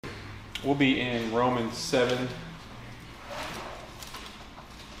We'll be in Romans 7.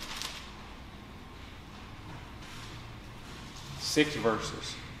 Six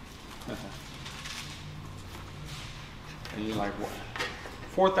verses. And you're like, what?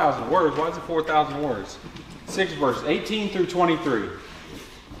 4,000 words? Why is it 4,000 words? 6 verses, 18 through 23.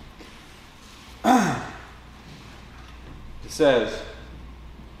 It says,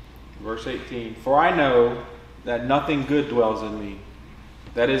 verse 18, "For I know that nothing good dwells in me,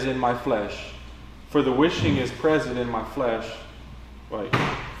 that is in my flesh. For the wishing is present in my flesh." Wait.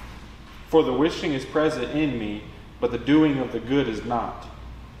 "For the wishing is present in me, but the doing of the good is not.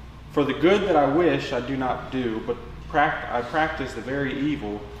 For the good that I wish I do not do, but I practice the very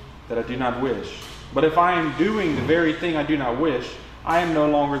evil that I do not wish. But if I am doing the very thing I do not wish, I am no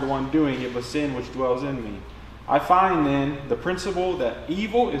longer the one doing it, but sin which dwells in me. I find then the principle that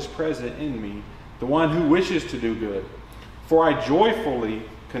evil is present in me, the one who wishes to do good. For I joyfully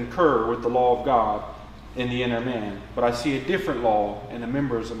concur with the law of God in the inner man, but I see a different law in the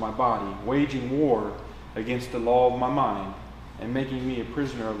members of my body, waging war against the law of my mind, and making me a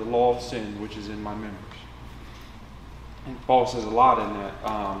prisoner of the law of sin which is in my members." And Paul says a lot in that.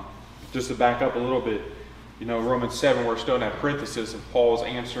 Just to back up a little bit, Romans 7, we're still in that parenthesis of Paul's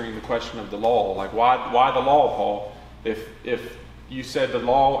answering the question of the law. Like, why the law, Paul? If you said the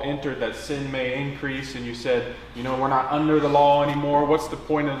law entered that sin may increase, and you said, we're not under the law anymore, what's the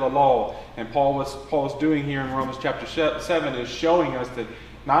point of the law? And Paul's doing here in Romans chapter 7 is showing us that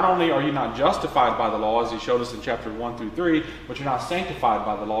not only are you not justified by the law, as he showed us in chapter 1 through 3, but you're not sanctified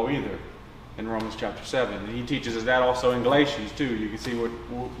by the law either in Romans chapter 7. And he teaches us that also in Galatians too. You can see what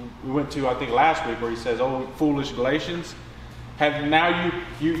we went to, I think, last week, where he says, "Oh, foolish Galatians, have now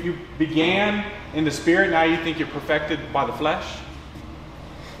you began in the Spirit, now you think you're perfected by the flesh?"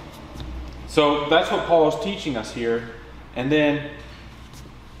 So that's what Paul is teaching us here. And then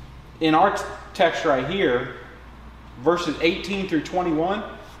in our text right here, verses 18 through 21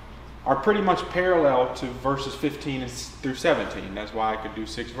 are pretty much parallel to verses 15 through 17. That's why I could do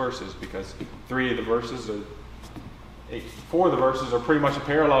 6 verses, because 4 of the verses are pretty much a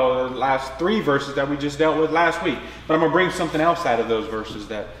parallel to the last 3 verses that we just dealt with last week. But I'm going to bring something else out of those verses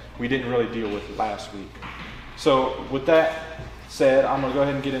that we didn't really deal with last week. So with that said, I'm going to go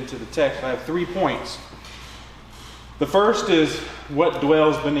ahead and get into the text. I have 3 points. The first is what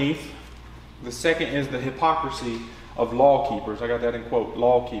dwells beneath. The second is the hypocrisy of law keepers. I got that in quote,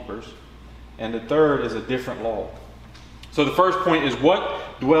 law keepers. And the third is a different law. So the first point is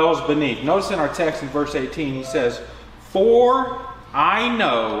what dwells beneath. Notice in our text in verse 18, he says, "For I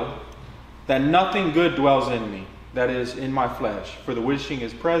know that nothing good dwells in me, that is, in my flesh. For the wishing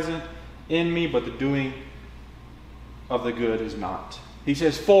is present in me, but the doing of the good is not." He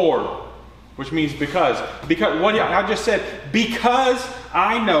says "for," which means because. Because what I just said, because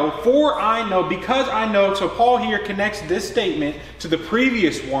I know, for I know, because I know. So Paul here connects this statement to the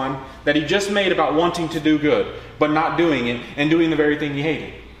previous one that he just made about wanting to do good, but not doing it, and doing the very thing he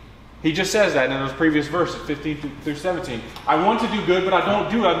hated. He just says that in those previous verses, 15 through 17. I want to do good, but I don't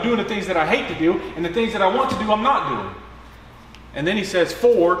do it. I'm doing the things that I hate to do, and the things that I want to do, I'm not doing. And then he says,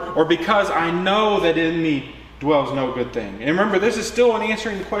 "For," or because I know that in me dwells no good thing. And remember, this is still an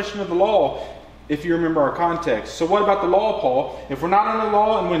answering the question of the law, if you remember our context. So what about the law, Paul? If we're not under the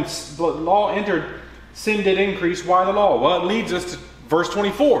law, and when the law entered, sin did increase, why the law? Well, it leads us to verse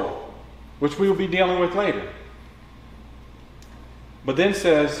 24, which we will be dealing with later. But then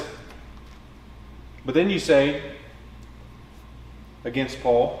you say, against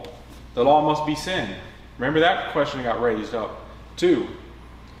Paul, the law must be sin. Remember that question got raised up too.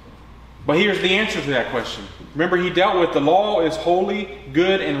 But here's the answer to that question. Remember, he dealt with the law is holy,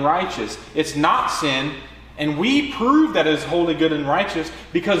 good, and righteous. It's not sin, and we prove that it's holy, good, and righteous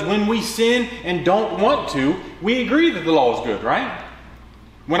because when we sin and don't want to, we agree that the law is good, right?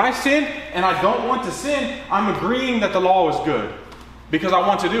 When I sin and I don't want to sin, I'm agreeing that the law is good because I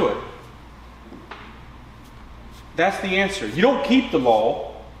want to do it. That's the answer. You don't keep the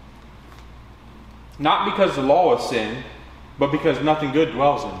law, not because the law is sin, but because nothing good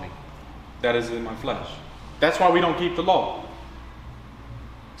dwells in me, that is in my flesh. That's why we don't keep the law.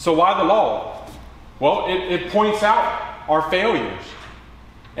 So why the law? Well, it points out our failures.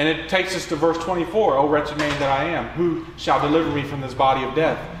 And it takes us to verse 24. "O wretched man that I am, who shall deliver me from this body of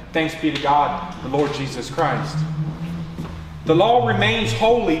death? Thanks be to God, the Lord Jesus Christ." The law remains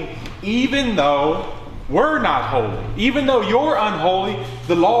holy even though we're not holy. Even though you're unholy,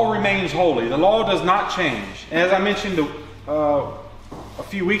 the law remains holy. The law does not change. And as I mentioned a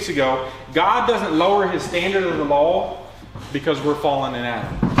few weeks ago, God doesn't lower his standard of the law because we're fallen in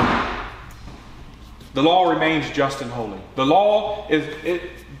Adam. The law remains just and holy. The law is,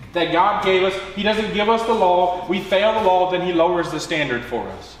 that God gave us. He doesn't give us the law. We fail the law, then He lowers the standard for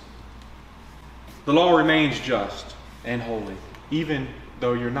us. The law remains just and holy, even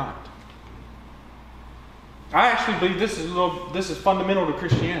though you're not. I actually believe this is fundamental to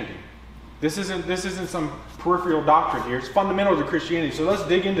Christianity. This isn't some peripheral doctrine here. It's fundamental to Christianity. So let's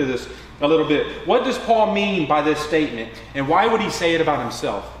dig into this a little bit. What does Paul mean by this statement? And why would he say it about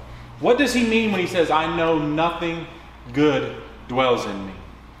himself? What does he mean when he says, I know nothing good dwells in me?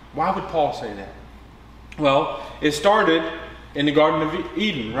 Why would Paul say that? Well, it started in the Garden of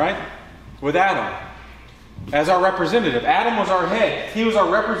Eden, right? With Adam as our representative. Adam was our head. He was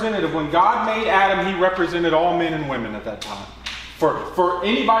our representative. When God made Adam, He represented all men and women at that time. For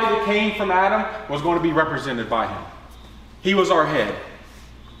anybody that came from Adam was going to be represented by him. He was our head.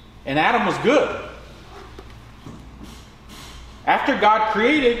 And Adam was good. After God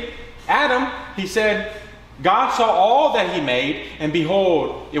created Adam, He said, God saw all that He made, and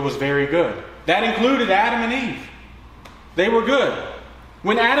behold, it was very good. That included Adam and Eve. They were good.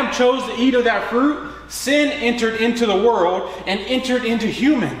 When Adam chose to eat of that fruit, sin entered into the world and entered into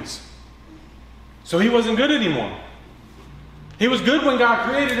humans. So he wasn't good anymore. He was good when God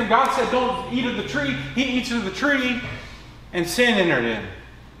created him. God said, don't eat of the tree. He eats of the tree, and sin entered in.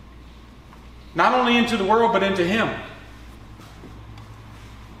 Not only into the world, but into him.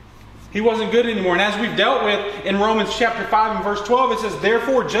 He wasn't good anymore. And as we've dealt with in Romans chapter 5 and verse 12, it says,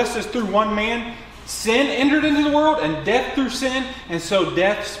 therefore, just as through one man sin entered into the world, and death through sin, and so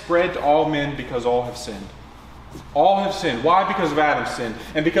death spread to all men because all have sinned. All have sinned. Why? Because of Adam's sin.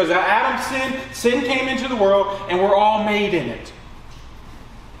 And because of Adam's sin, sin came into the world, and we're all made in it.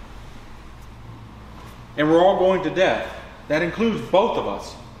 And we're all going to death. That includes both of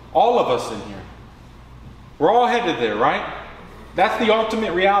us. All of us in here. We're all headed there, right? That's the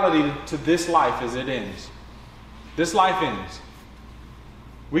ultimate reality to this life as it ends. This life ends.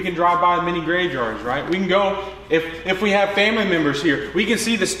 We can drive by many graveyards, right? We can go, if we have family members here, we can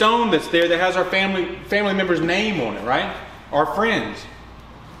see the stone that's there that has our family member's name on it, right? Our friends.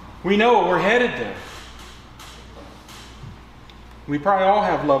 We know we're headed there. We probably all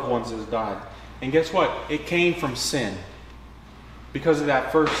have loved ones that have died. And guess what? It came from sin. Because of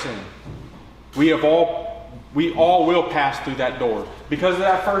that first sin. We all will pass through that door. Because of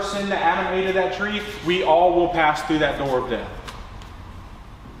that first sin that Adam ate of that tree, we all will pass through that door of death.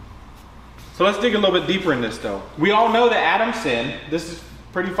 So let's dig a little bit deeper in this though. We all know that Adam sinned. This is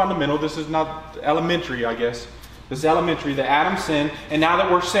pretty fundamental. This is not elementary, I guess. This is elementary that Adam sinned, and now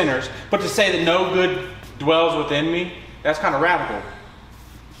that we're sinners. But to say that no good dwells within me, that's kind of radical.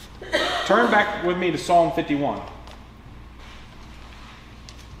 Turn back with me to Psalm 51.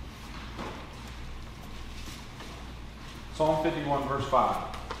 Psalm 51, verse 5.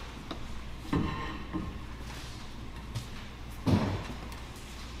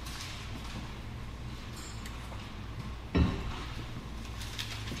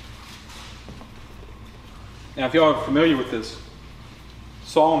 Now, if y'all are familiar with this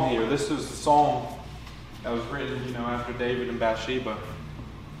psalm here, this is the psalm that was written, after David and Bathsheba,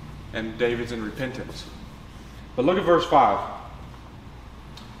 and David's in repentance. But look at verse 5.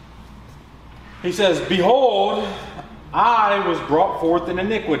 He says, behold, I was brought forth in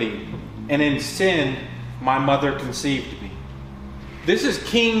iniquity, and in sin my mother conceived me. This is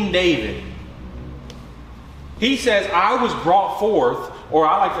King David. He says, I was brought forth, or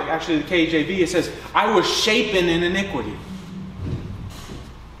I like actually the KJV, it says, I was shapen in iniquity.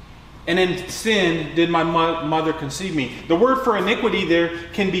 And in sin did my mother conceive me. The word for iniquity there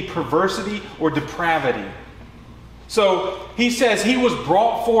can be perversity or depravity. So he says he was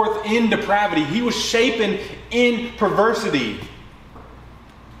brought forth in depravity. He was shapen in perversity.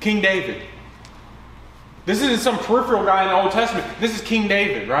 King David. This isn't some peripheral guy in the Old Testament. This is King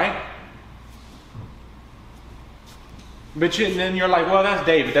David, right? But then you're like, well, that's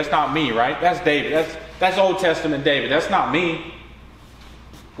David. That's not me, right? That's David. That's Old Testament David. That's not me.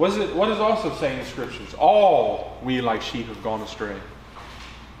 What does it also say in the Scriptures? All we like sheep have gone astray.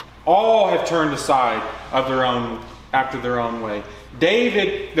 All have turned aside after their own way.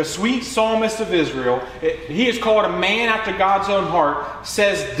 David, the sweet psalmist of Israel, he is called a man after God's own heart,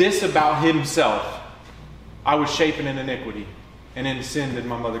 says this about himself. I was shapen in iniquity, and in sin did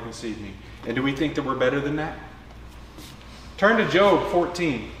my mother conceive me. And do we think that we're better than that? Turn to Job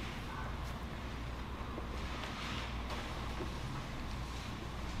 14.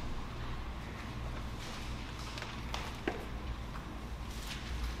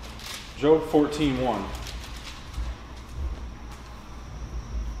 Job 14:1.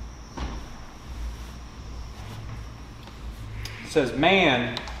 It says,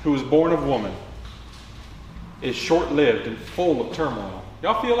 man who is born of woman is short-lived and full of turmoil.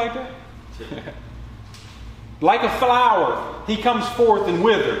 Y'all feel like that? Like a flower, he comes forth and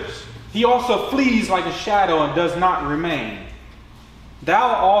withers. He also flees like a shadow and does not remain.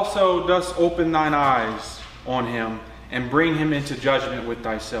 Thou also dost open thine eyes on him and bring him into judgment with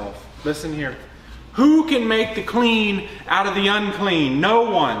thyself. Listen here. Who can make the clean out of the unclean? No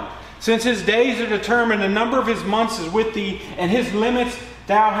one. Since his days are determined, the number of his months is with thee, and his limits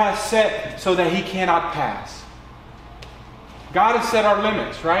thou hast set so that he cannot pass. God has set our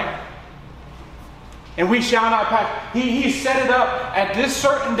limits, right? And we shall not pass. He set it up at this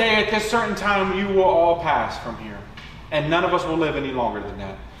certain day, at this certain time, you will all pass from here. And none of us will live any longer than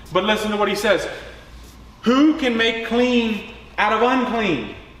that. But listen to what he says. Who can make clean out of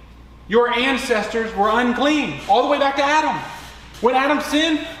unclean? Your ancestors were unclean, all the way back to Adam. When Adam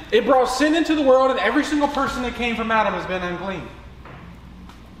sinned, it brought sin into the world, and every single person that came from Adam has been unclean.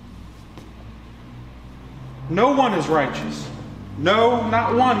 No one is righteous. No,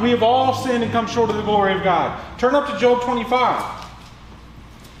 not one. We have all sinned and come short of the glory of God. Turn up to Job 25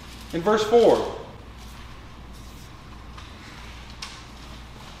 in verse 4.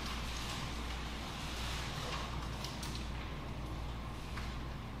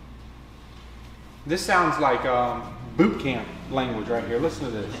 This sounds like boot camp language right here. Listen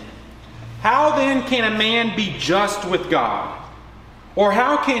to this. How then can a man be just with God? Or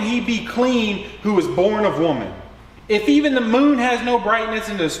how can he be clean who is born of woman? If even the moon has no brightness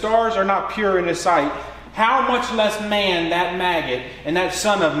and the stars are not pure in his sight, how much less man, that maggot, and that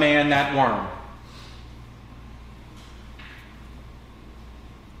son of man, that worm?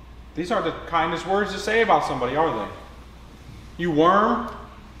 These aren't the kindest words to say about somebody, are they? You worm.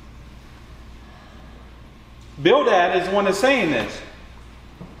 Bildad is the one that's saying this.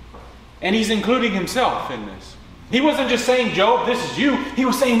 And he's including himself in this. He wasn't just saying, Job, this is you. He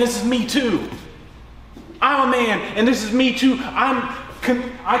was saying, this is me too. I'm a man, and this is me too. In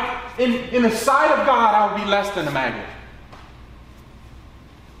the sight of God, I would be less than a maggot.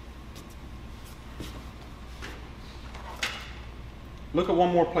 Look at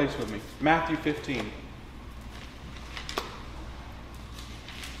one more place with me. Matthew 15.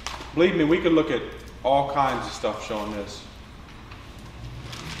 Believe me, we could look at all kinds of stuff showing this.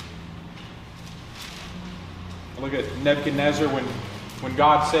 Look at Nebuchadnezzar when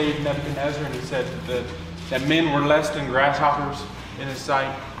God saved Nebuchadnezzar and he said that men were less than grasshoppers in his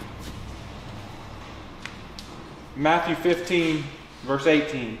sight. Matthew 15, verse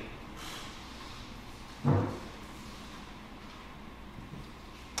 18.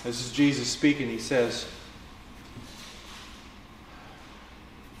 This is Jesus speaking. He says,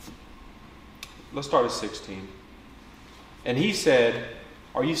 let's start at 16. And he said,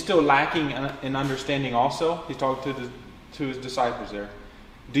 are you still lacking in understanding also? He's talking to his disciples there.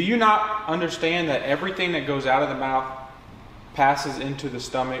 Do you not understand that everything that goes out of the mouth passes into the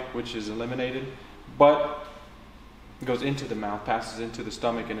stomach, which is eliminated? But it goes into the mouth, passes into the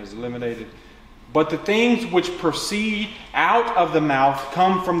stomach, and is eliminated. But the things which proceed out of the mouth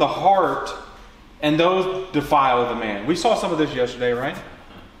come from the heart, and those defile the man. We saw some of this yesterday, right?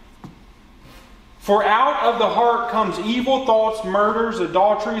 For out of the heart comes evil thoughts, murders,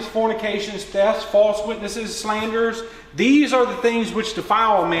 adulteries, fornications, thefts, false witnesses, slanders. These are the things which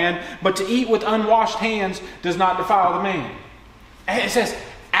defile a man, but to eat with unwashed hands does not defile the man. And it says,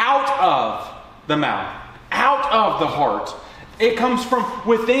 out of the mouth, out of the heart. It comes from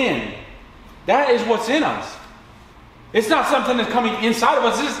within. That is what's in us. It's not something that's coming inside of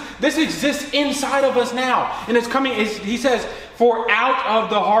us. This exists inside of us now. And it's coming, he says, for out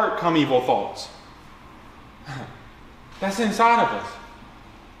of the heart come evil thoughts. That's inside of us.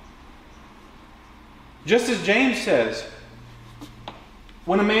 Just as James says,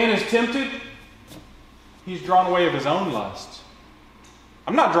 when a man is tempted, he's drawn away of his own lust.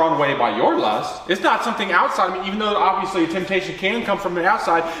 I'm not drawn away by your lust. It's not something outside of me, even though obviously a temptation can come from the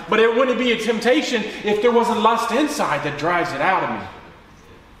outside, but it wouldn't be a temptation if there wasn't lust inside that drives it out of me.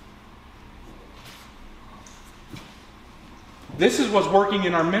 This is what's working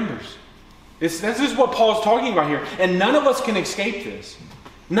in our members. This is what Paul's talking about here. And none of us can escape this.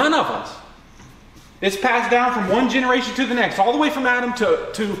 None of us. It's passed down from one generation to the next, all the way from Adam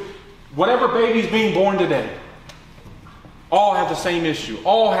to whatever baby's being born today. All have the same issue.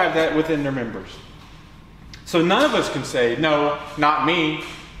 All have that within their members. So none of us can say, no, not me.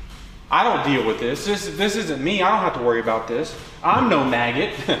 I don't deal with this. This isn't me. I don't have to worry about this. I'm no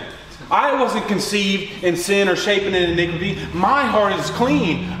maggot. I wasn't conceived in sin or shapen in iniquity. My heart is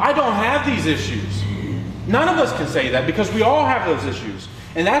clean. I don't have these issues. None of us can say that because we all have those issues.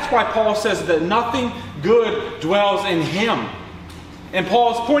 And that's why Paul says that nothing good dwells in him. And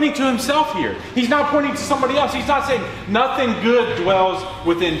Paul's pointing to himself here. He's not pointing to somebody else. He's not saying nothing good dwells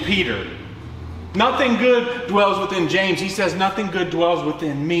within Peter. Nothing good dwells within James. He says nothing good dwells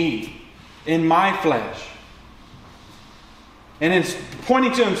within me, in my flesh. And in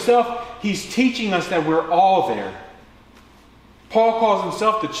pointing to himself, he's teaching us that we're all there. Paul calls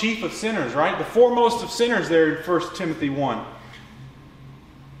himself the chief of sinners, right? The foremost of sinners there in 1 Timothy 1.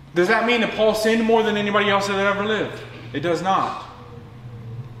 Does that mean that Paul sinned more than anybody else that ever lived? It does not.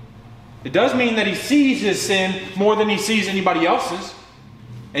 It does mean that he sees his sin more than he sees anybody else's.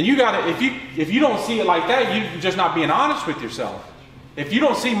 And you gotta, if you don't see it like that, you're just not being honest with yourself. If you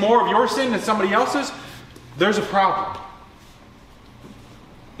don't see more of your sin than somebody else's, there's a problem.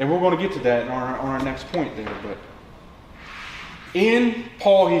 And we're going to get to that on our next point there. But in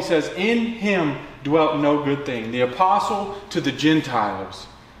Paul, he says, in him dwelt no good thing. The apostle to the Gentiles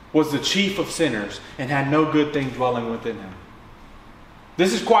was the chief of sinners and had no good thing dwelling within him.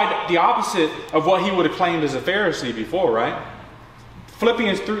 This is quite the opposite of what he would have claimed as a Pharisee before, right?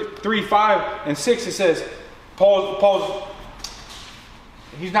 Philippians 3, 5, and 6, it says, Paul's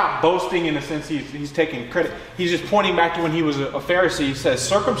he's not boasting in the sense he's taking credit. He's just pointing back to when he was a Pharisee. He says,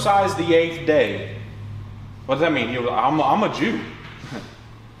 circumcised the 8th day. What does that mean? I'm a Jew.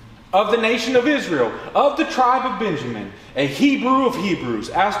 Of the nation of Israel, of the tribe of Benjamin, a Hebrew of Hebrews,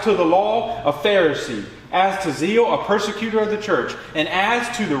 as to the law, a Pharisee, as to zeal, a persecutor of the church, and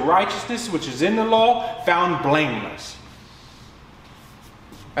as to the righteousness which is in the law, found blameless.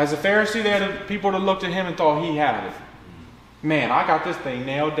 As a Pharisee, they had people that looked at him and thought he had it. Man, I got this thing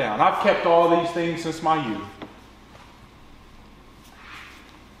nailed down. I've kept all these things since my youth.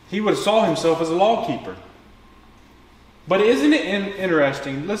 He would have saw himself as a law keeper. But isn't it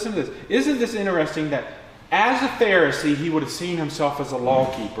interesting, listen to this, isn't this interesting that as a Pharisee, he would have seen himself as a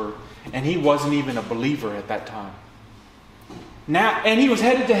law keeper, and he wasn't even a believer at that time. And he was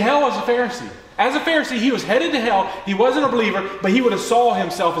headed to hell as a Pharisee. As a Pharisee, he was headed to hell. He wasn't a believer, but he would have saw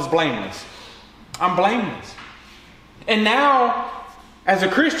himself as blameless. I'm blameless. And now, as a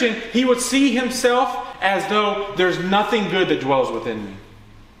Christian, he would see himself as though there's nothing good that dwells within me.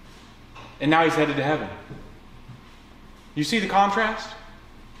 And now he's headed to heaven. You see the contrast?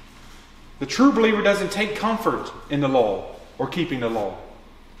 The true believer doesn't take comfort in the law or keeping the law,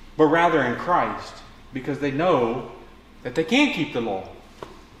 but rather in Christ, because they know that they can't keep the law.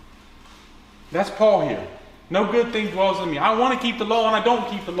 That's Paul here. No good thing dwells in me. I want to keep the law and I don't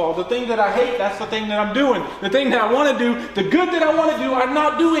keep the law. The thing that I hate, that's the thing that I'm doing. The thing that I want to do, the good that I want to do, I'm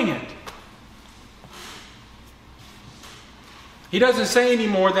not doing it. He doesn't say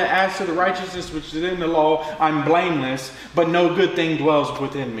anymore that as to the righteousness which is in the law, I'm blameless, but no good thing dwells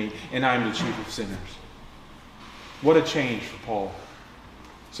within me, and I'm the chief of sinners. What a change for Paul.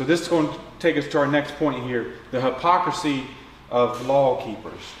 So this is going to take us to our next point here, the hypocrisy of law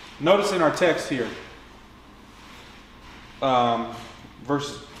keepers. Notice in our text here,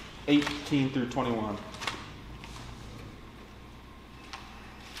 verses 18 through 21.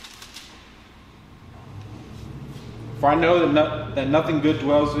 For I know that nothing good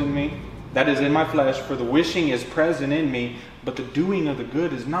dwells in me, that is in my flesh, for the wishing is present in me, but the doing of the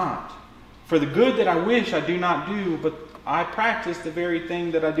good is not. For the good that I wish I do not do, but I practice the very thing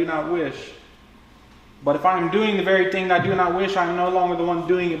that I do not wish. But if I am doing the very thing that I do not wish, I am no longer the one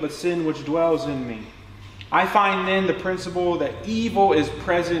doing it, but sin which dwells in me. I find then the principle that evil is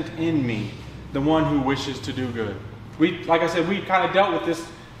present in me, the one who wishes to do good. Like I said, we kind of dealt with this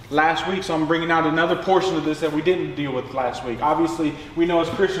last week, so I'm bringing out another portion of this that we didn't deal with last week. Obviously, we know as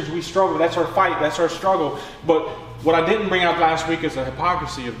Christians we struggle. That's our fight. That's our struggle. But what I didn't bring out last week is the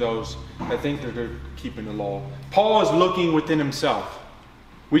hypocrisy of those that think that they're keeping the law. Paul is looking within himself.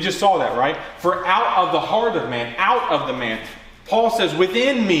 We just saw that, right? For out of the heart of man, out of the man, Paul says,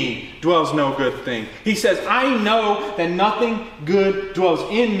 within me dwells no good thing. He says, I know that nothing good dwells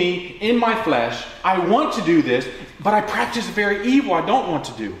in me, in my flesh. I want to do this, but I practice very evil I don't want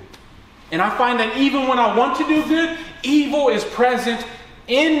to do. And I find that even when I want to do good, evil is present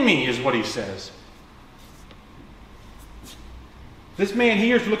in me, is what he says. This man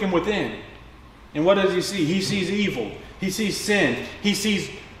here is looking within. And what does he see? He sees evil. He sees sin. He sees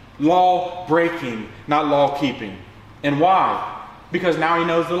law breaking, not law keeping. And why? Because now he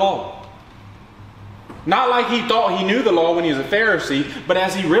knows the law. Not like he thought he knew the law when he was a Pharisee, but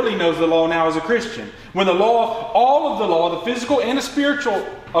as he really knows the law now as a Christian. When the law, all of the law, the physical and the spiritual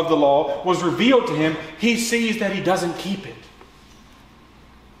of the law was revealed to him, he sees that he doesn't keep it.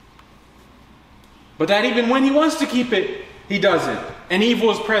 But that even when he wants to keep it, he doesn't. And evil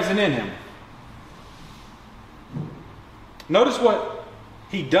is present in him. Notice what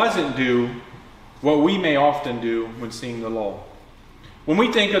he doesn't do, what we may often do when seeing the law. When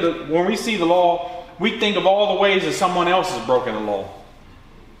we see the law, we think of all the ways that someone else has broken the law.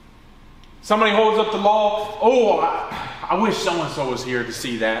 Somebody holds up the law. Oh, I wish so-and-so was here to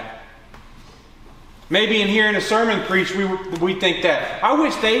see that. Maybe in hearing a sermon preached, we think that. I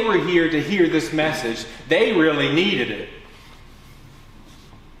wish they were here to hear this message. They really needed it.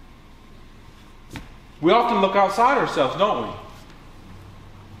 We often look outside ourselves, don't we?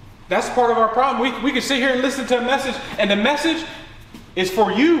 That's part of our problem. We can sit here and listen to a message, and the message is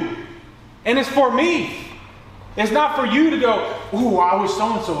for you. And it's for me. It's not for you to go, ooh, I wish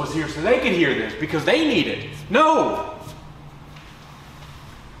so-and-so was here so they could hear this because they need it. No.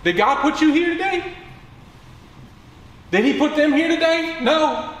 Did God put you here today? Did He put them here today?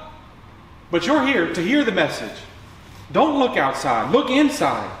 No. But you're here to hear the message. Don't look outside. Look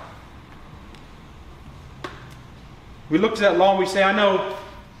inside. We look to that law and we say, I know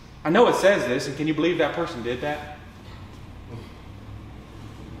it says this, and can you believe that person did that?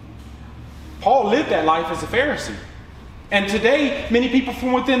 Paul lived that life as a Pharisee. And today, many people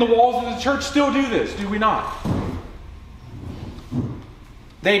from within the walls of the church still do this, do we not?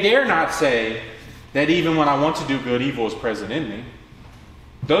 They dare not say that even when I want to do good, evil is present in me.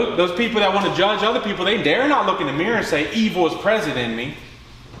 Those people that want to judge other people, they dare not look in the mirror and say, evil is present in me,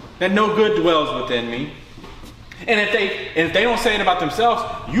 that no good dwells within me. And if they don't say it about themselves,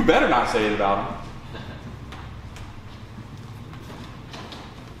 you better not say it about them.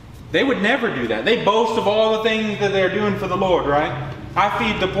 They would never do that. They boast of all the things that they're doing for the Lord, right? I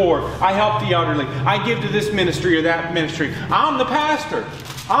feed the poor. I help the elderly. I give to this ministry or that ministry. I'm the pastor.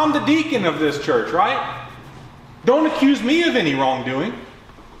 I'm the deacon of this church, right? Don't accuse me of any wrongdoing.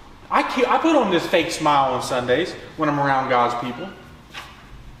 I put on this fake smile on Sundays when I'm around God's people.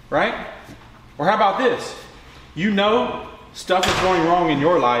 Right? Or how about this? You know stuff is going wrong in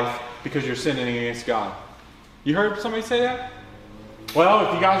your life because you're sinning against God. You heard somebody say that? Well,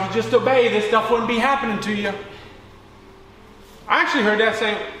 if you guys would just obey, this stuff wouldn't be happening to you. I actually heard that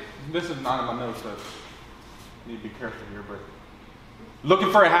say, this is not in my notes, so I need to be careful here, but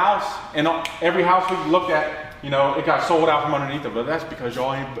looking for a house, and every house we looked at, it got sold out from underneath it, but that's because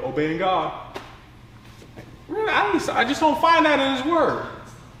y'all ain't obeying God. Really, I just don't find that in His Word.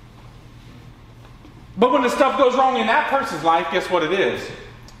 But when the stuff goes wrong in that person's life, guess what it is?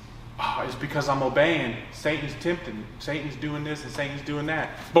 Oh, it's because I'm obeying. Satan's tempting. Satan's doing this and Satan's doing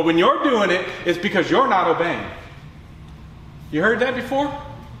that. But when you're doing it, it's because you're not obeying. You heard that before?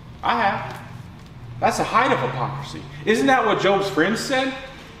 I have. That's a height of hypocrisy. Isn't that what Job's friends said?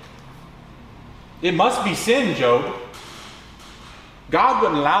 It must be sin, Job. God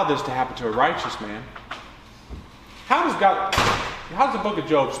wouldn't allow this to happen to a righteous man. How does the book of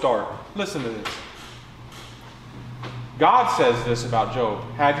Job start? Listen to this. God says this about Job.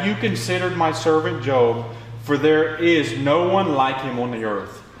 Have you considered my servant Job? For there is no one like him on the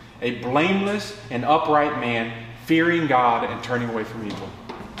earth. A blameless and upright man, fearing God and turning away from evil.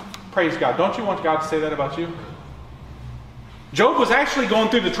 Praise God. Don't you want God to say that about you? Job was actually going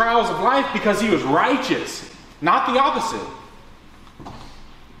through the trials of life because he was righteous, not the opposite.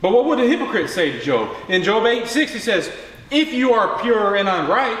 But what would a hypocrite say to Job? In Job 8:6 he says, if you are pure and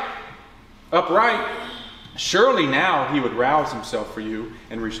upright, surely now He would rouse Himself for you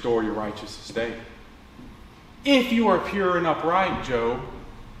and restore your righteous estate. If you are pure and upright, Job.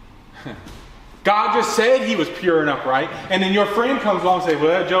 God just said He was pure and upright. And then your friend comes along and says,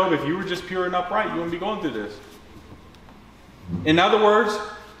 well, Job, if you were just pure and upright, you wouldn't be going through this. In other words,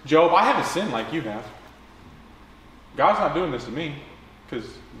 Job, I haven't sinned like you have. God's not doing this to me because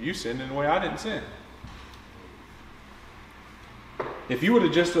you sinned in a way I didn't sin. If you would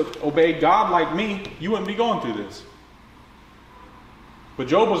have just obeyed God like me, you wouldn't be going through this. But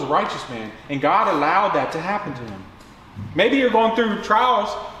Job was a righteous man, and God allowed that to happen to him. Maybe you're going through trials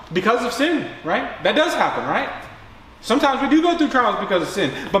because of sin, right? That does happen, right? Sometimes we do go through trials because of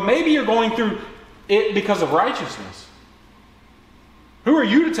sin, but maybe you're going through it because of righteousness. Who are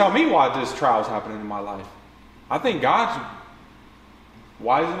you to tell me why this trial is happening in my life? I think God's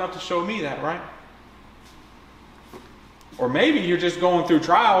wise enough to show me that, right? Or maybe you're just going through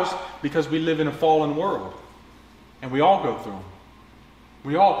trials because we live in a fallen world. And we all go through them.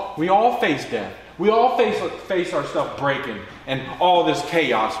 We all face death. We all face our stuff breaking and all this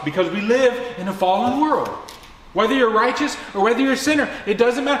chaos because we live in a fallen world. Whether you're righteous or whether you're a sinner, it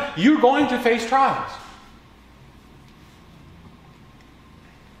doesn't matter. You're going to face trials.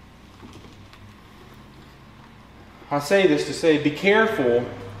 I say this to say, be careful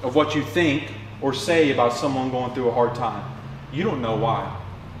of what you think or say about someone going through a hard time. You don't know why.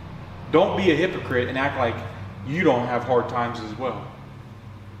 Don't be a hypocrite and act like you don't have hard times as well.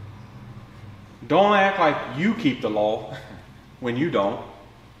 Don't act like you keep the law when you don't.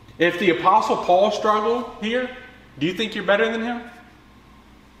 If the Apostle Paul struggled here, do you think you're better than him?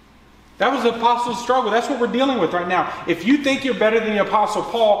 That was the apostle's struggle. That's what we're dealing with right now. If you think you're better than the Apostle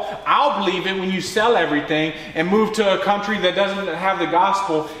Paul, I'll believe it when you sell everything and move to a country that doesn't have the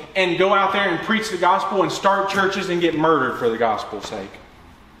gospel and go out there and preach the gospel and start churches and get murdered for the gospel's sake.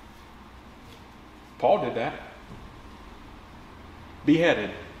 Paul did that.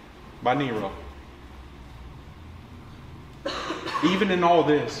 Beheaded by Nero. Even in all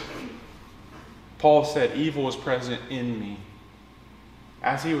this, Paul said, evil is present in me.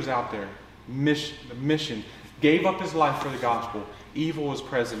 As he was out there, the mission, gave up his life for the gospel, evil was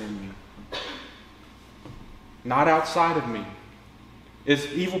present in me. Not outside of me. Is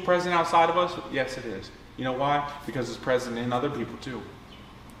evil present outside of us? Yes, it is. You know why? Because it's present in other people too.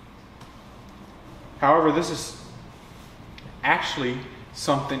 However, this is actually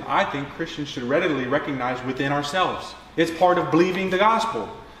something I think Christians should readily recognize within ourselves. It's part of believing the gospel.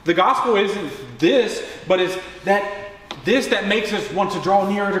 The gospel isn't this, but it's that makes us want to draw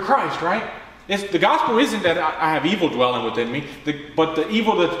nearer to Christ, right? The gospel isn't that I have evil dwelling within me, but the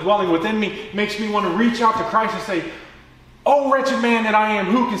evil that's dwelling within me makes me want to reach out to Christ and say, "Oh, wretched man that I am,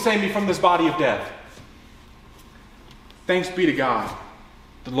 who can save me from this body of death?" Thanks be to God,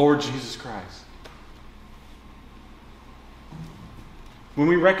 the Lord Jesus Christ. When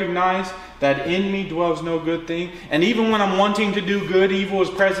we recognize that in me dwells no good thing, and even when I'm wanting to do good, evil is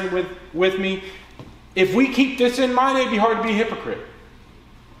present with me, if we keep this in mind, it'd be hard to be a hypocrite.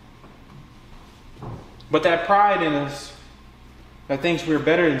 But that pride in us that thinks we're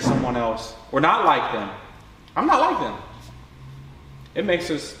better than someone else, we're not like them. I'm not like them. It makes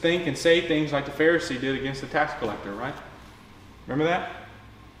us think and say things like the Pharisee did against the tax collector, right? Remember that?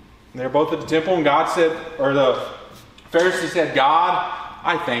 They're both at the temple, and God said, or the Pharisee said, "God,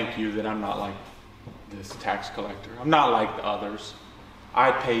 I thank you that I'm not like this tax collector. I'm not like the others.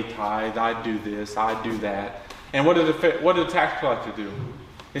 I pay tithe, I do this, I do that." And what did the tax collector do?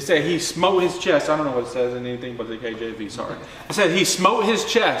 It said he smote his chest. I don't know what it says in anything but the KJV, sorry. It said he smote his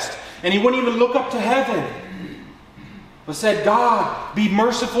chest, and he wouldn't even look up to heaven, but said, "God, be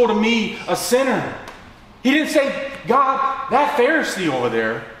merciful to me, a sinner." He didn't say, "God, that Pharisee over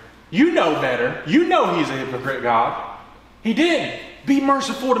there, you know better. You know he's a hypocrite, God." He did. "Be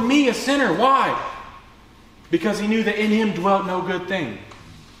merciful to me, a sinner." Why? Because he knew that in him dwelt no good thing.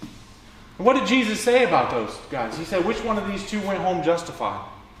 And what did Jesus say about those guys? He said, which one of these two went home justified?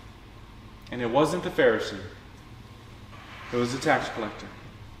 And it wasn't the Pharisee. It was the tax collector.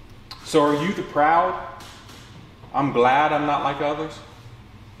 So are you the proud? "I'm glad I'm not like others"?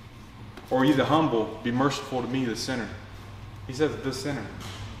 Or are you the humble? "Be merciful to me, the sinner"? He says the sinner.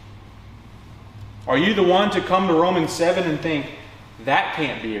 Are you the one to come to Romans 7 and think, that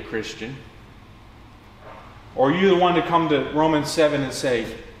can't be a Christian? Or are you the one to come to Romans 7 and say,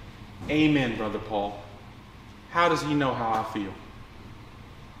 "Amen, Brother Paul. How does he know how I feel?"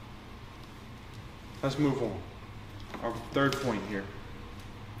 Let's move on. Our third point here.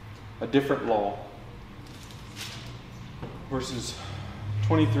 A different law. Verses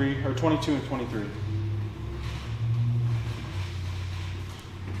 22 and 23.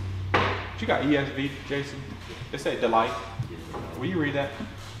 You got ESV, Jason? They say delight. Will you read that?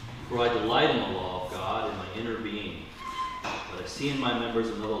 "For I delight in the law of God in my inner being. But I see in my members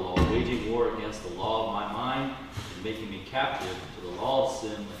another law, waging war against the law of my mind and making me captive to the law of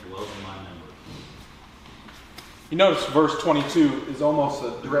sin that dwells in my members." You notice verse 22 is almost a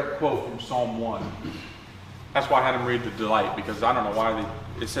direct quote from Psalm 1. That's why I had him read the delight, because I don't know why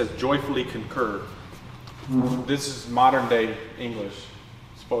it says joyfully concur. This is modern day English,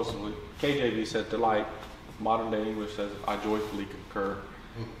 supposedly. KJV says delight. Modern day English says I joyfully concur.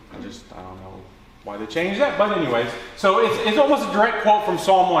 I don't know why they changed that. But anyways, so it's almost a direct quote from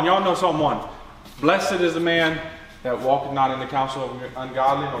Psalm 1. Y'all know Psalm 1. "Blessed is the man that walketh not in the counsel of the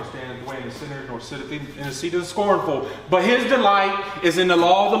ungodly, nor standeth the way of the sinners, nor sitteth in the seat of the scornful. But his delight is in the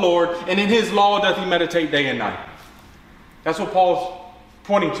law of the Lord, and in his law doth he meditate day and night." That's what Paul's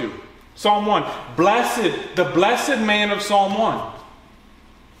pointing to. Psalm 1. The blessed man of Psalm 1.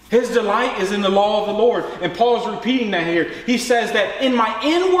 His delight is in the law of the Lord. And Paul's repeating that here. He says that in my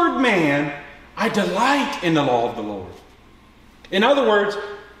inward man, I delight in the law of the Lord. In other words,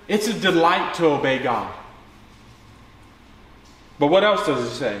 it's a delight to obey God. But what else does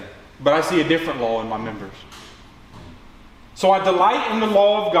it say? "But I see a different law in my members." So I delight in the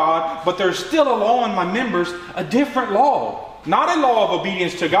law of God, but there's still a law in my members, a different law. Not a law of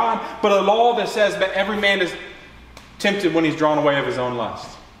obedience to God, but a law that says that every man is tempted when he's drawn away of his own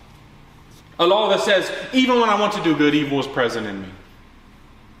lust. A law that says, even when I want to do good, evil is present in me.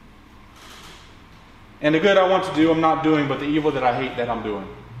 And the good I want to do, I'm not doing, but the evil that I hate, that I'm doing.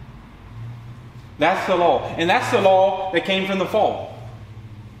 That's the law. And that's the law that came from the fall.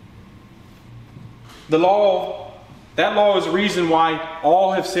 The law, that law is the reason why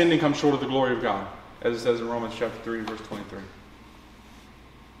all have sinned and come short of the glory of God, as it says in Romans chapter 3, verse 23.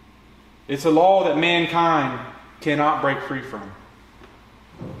 It's a law that mankind cannot break free from.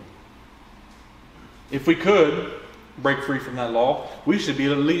 If we could break free from that law, we should be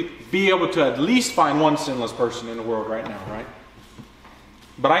able to at least find one sinless person in the world right now, right?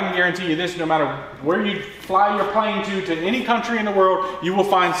 But I can guarantee you this, no matter where you fly your plane to any country in the world, you will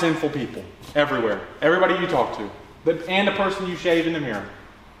find sinful people everywhere. Everybody you talk to. And the person you shave in the mirror.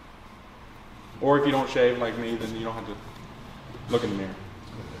 Or if you don't shave like me, then you don't have to look in the mirror.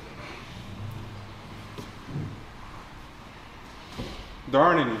 There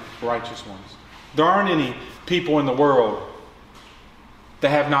aren't any righteous ones. There aren't any people in the world that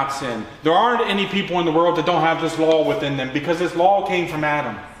have not sinned. There aren't any people in the world that don't have this law within them, because this law came from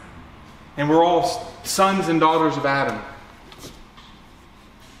Adam. And we're all sons and daughters of Adam.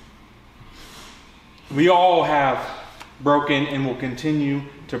 We all have broken and will continue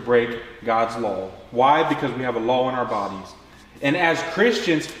to break God's law. Why? Because we have a law in our bodies. And as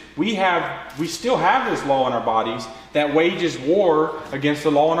Christians, we still have this law in our bodies that wages war against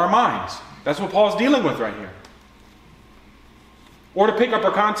the law in our minds. That's what Paul's dealing with right here. Or to pick up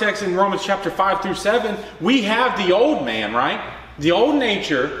our context in Romans chapter 5 through 7, we have the old man, right? The old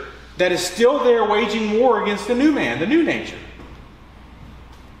nature that is still there waging war against the new man, the new nature.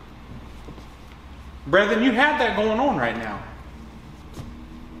 Brethren, you have that going on right now.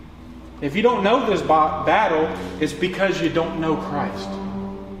 If you don't know this battle, it's because you don't know Christ.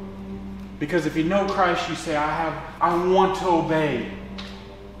 Because if you know Christ, you say, I want to obey.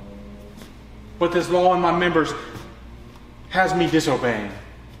 But this law in my members has me disobeying.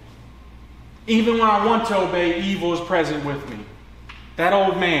 Even when I want to obey, evil is present with me. That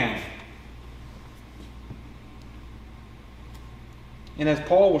old man. And as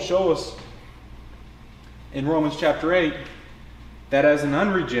Paul will show us in Romans chapter 8, that as an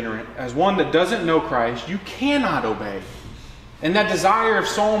unregenerate, as one that doesn't know Christ, you cannot obey. And that desire of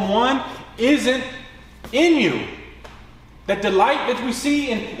Psalm 1 isn't in you. That delight that we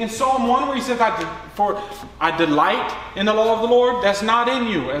see in Psalm 1 where he says, I delight in the law of the Lord, that's not in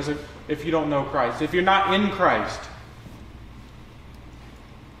you if you don't know Christ, if you're not in Christ.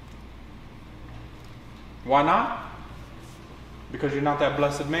 Why not? Because you're not that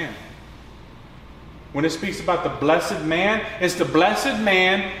blessed man. When it speaks about the blessed man, it's the blessed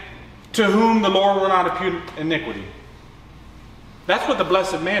man to whom the Lord will not impute iniquity. That's what the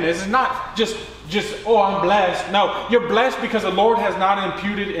blessed man is. It's not just I'm blessed. No, you're blessed because the Lord has not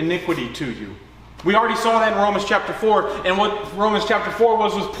imputed iniquity to you. We already saw that in Romans chapter 4. And what Romans chapter 4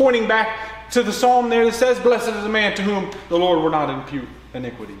 was pointing back to the psalm there that says, blessed is the man to whom the Lord will not impute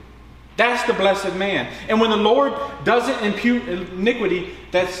iniquity. That's the blessed man. And when the Lord doesn't impute iniquity,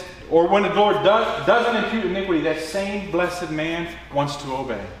 when the Lord doesn't impute iniquity, that same blessed man wants to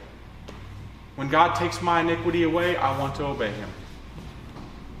obey. When God takes my iniquity away, I want to obey Him.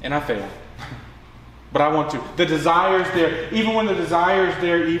 And I fail. But I want to. The desire's there. Even when the desire's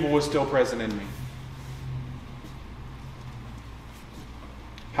there, evil is still present in me.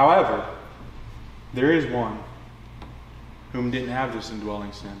 However, there is one whom didn't have this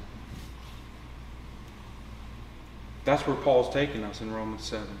indwelling sin. That's where Paul's taking us in Romans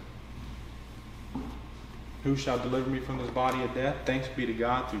 7. Who shall deliver me from this body of death? Thanks be to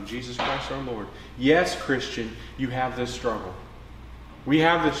God through Jesus Christ our Lord. Yes, Christian, you have this struggle. We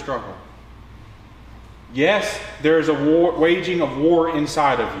have this struggle. Yes, there is a waging of war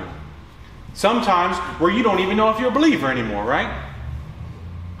inside of you. Sometimes where you don't even know if you're a believer anymore, right?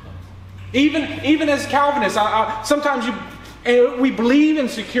 Even as Calvinists, sometimes we believe in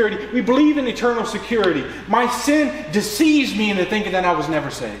security. We believe in eternal security. My sin deceives me into thinking that I was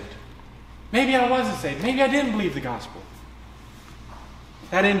never saved. Maybe I wasn't saved. Maybe I didn't believe the gospel.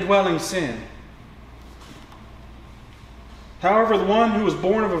 That indwelling sin. However, the one who was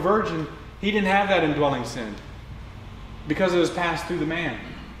born of a virgin, he didn't have that indwelling sin because it was passed through the man.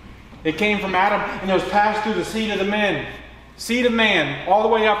 It came from Adam and it was passed through the seed of the man. Seed of man, all the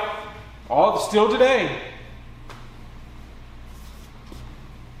way up, still today.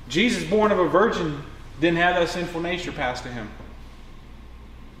 Jesus, born of a virgin, didn't have that sinful nature passed to him.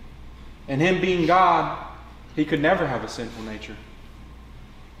 And him being God, he could never have a sinful nature.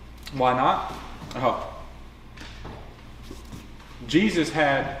 Why not? Jesus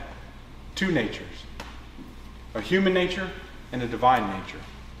had two natures. A human nature and a divine nature.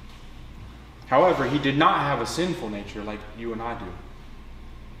 However, he did not have a sinful nature like you and I do.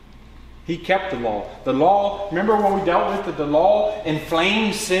 He kept the law. The law, remember when we dealt with that the law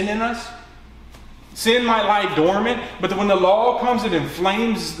inflames sin in us? Sin might lie dormant, but when the law comes, it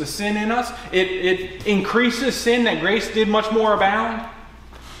inflames the sin in us. It increases sin that grace did much more abound.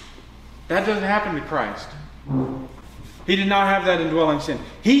 That doesn't happen to Christ. He did not have that indwelling sin.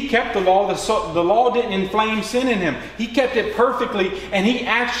 He kept the law. The law didn't inflame sin in him. He kept it perfectly, and he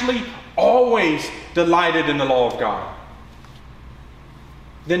actually always delighted in the law of God.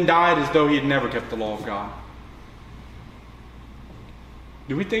 Then died as though he had never kept the law of God.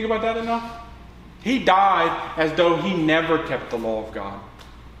 Do we think about that enough? He died as though he never kept the law of God.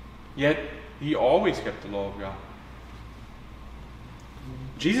 Yet, he always kept the law of God.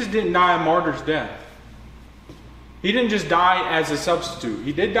 Jesus didn't die a martyr's death. He didn't just die as a substitute.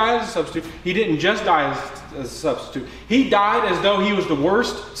 He did die as a substitute. He didn't just die as a substitute. He died as though he was the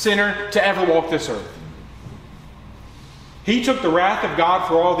worst sinner to ever walk this earth. He took the wrath of God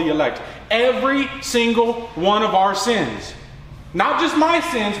for all the elect. Every single one of our sins. Not just my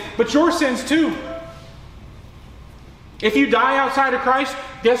sins, but your sins too. If you die outside of Christ,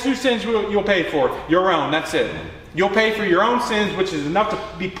 guess whose sins you'll pay for? Your own, that's it. You'll pay for your own sins, which is enough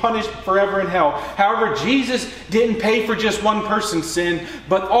to be punished forever in hell. However, Jesus didn't pay for just one person's sin,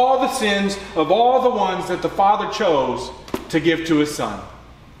 but all the sins of all the ones that the Father chose to give to His Son.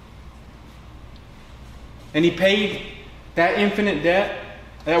 And He paid that infinite debt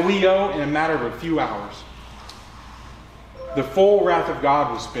that we owe in a matter of a few hours. The full wrath of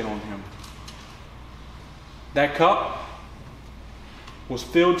God was spent on Him. That cup was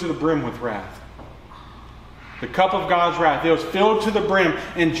filled to the brim with wrath. The cup of God's wrath. It was filled to the brim.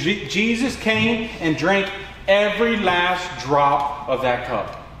 And Jesus came and drank every last drop of that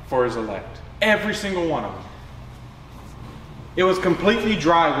cup for His elect. Every single one of them. It was completely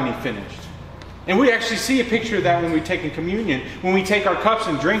dry when He finished. And we actually see a picture of that when we take in communion. When we take our cups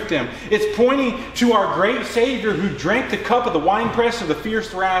and drink them. It's pointing to our great Savior who drank the cup of the winepress of the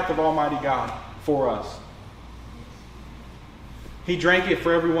fierce wrath of Almighty God for us. He drank it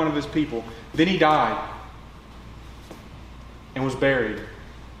for every one of His people. Then He died. And was buried.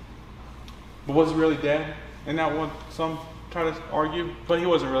 But was He really dead? Isn't that what some try to argue? But He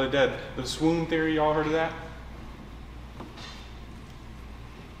wasn't really dead. The swoon theory, y'all heard of that?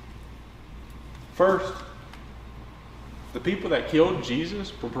 First, the people that killed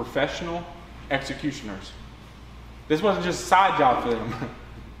Jesus were professional executioners. This wasn't just a side job for them.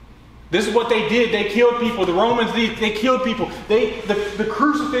 This is what they did. They killed people. The Romans, they killed people. The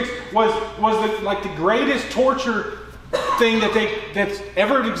crucifix was the greatest torture thing that's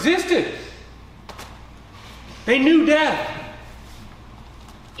ever existed. They knew death.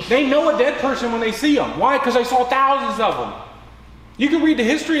 They know a dead person when they see them. Why? Because they saw thousands of them. You can read the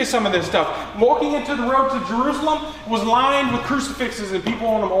history of some of this stuff. Walking into the road to Jerusalem was lined with crucifixes and people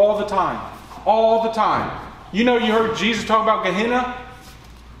on them all the time. All the time. You know, you heard Jesus talk about Gehenna?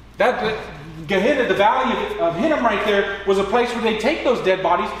 Gehenna, the valley of Hinnom right there, was a place where they'd take those dead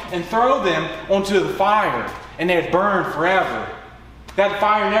bodies and throw them onto the fire. And they'd burn forever. That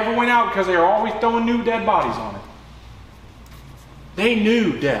fire never went out because they were always throwing new dead bodies on it. They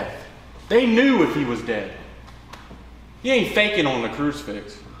knew death. They knew if He was dead. He ain't faking on the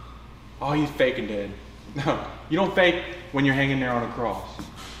crucifix. Oh, he's faking dead. No, you don't fake when you're hanging there on a cross.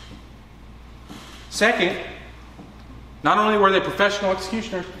 Second, not only were they professional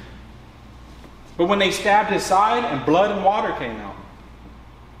executioners, but when they stabbed His side and blood and water came out.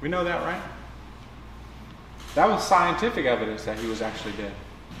 We know that, right? That was scientific evidence that He was actually dead.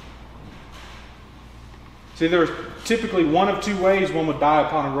 See, there was typically one of two ways one would die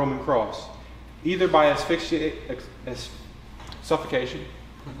upon a Roman cross. Either by suffocation.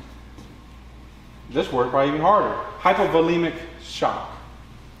 This word probably even harder. Hypovolemic shock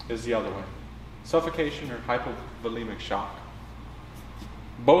is the other way. Suffocation or hypovolemic shock.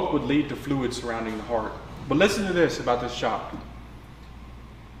 Both would lead to fluid surrounding the heart. But listen to this about this shock.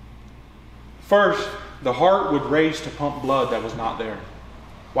 First, the heart would race to pump blood that was not there.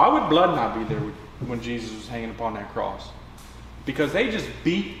 Why would blood not be there when Jesus was hanging upon that cross? Because they just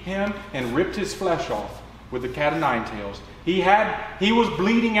beat Him and ripped His flesh off with the cat of nine tails. He was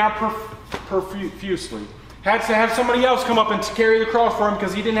bleeding out profusely. Had to have somebody else come up and carry the cross for Him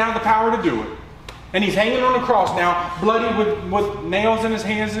because He didn't have the power to do it. And He's hanging on the cross now, bloody with nails in His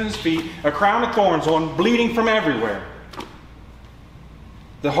hands and His feet, a crown of thorns on, bleeding from everywhere.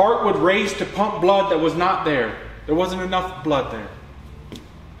 The heart would race to pump blood that was not there. There wasn't enough blood there.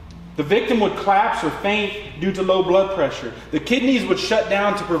 The victim would collapse or faint due to low blood pressure. The kidneys would shut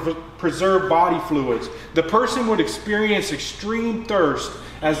down to preserve body fluids. The person would experience extreme thirst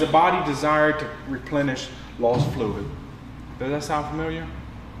as the body desired to replenish lost fluid. Does that sound familiar?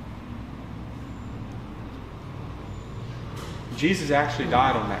 Jesus actually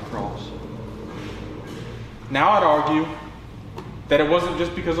died on that cross. Now I'd argue that it wasn't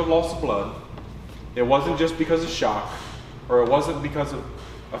just because of loss of blood. It wasn't just because of shock. Or it wasn't because of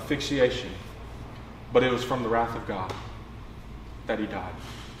asphyxiation. But it was from the wrath of God that he died.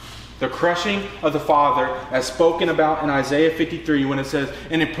 The crushing of the Father, as spoken about in Isaiah 53 when it says,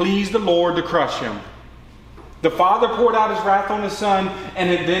 "And it pleased the Lord to crush him." The Father poured out his wrath on his Son,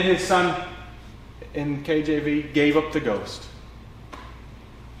 and then his Son, in KJV, gave up the ghost.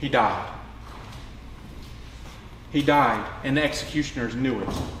 He died. He died, and the executioners knew it.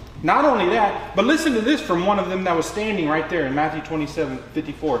 Not only that, but listen to this from one of them that was standing right there in Matthew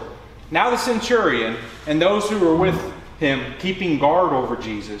 27:54. Now the centurion and those who were with him keeping guard over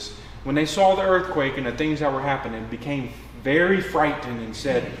Jesus, when they saw the earthquake and the things that were happening, became very frightened and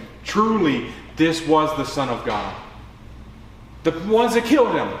said, "Truly, this was the Son of God." The ones that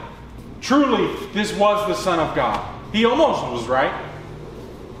killed him. Truly, this was the Son of God. He almost was right.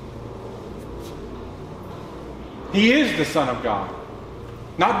 He is the Son of God.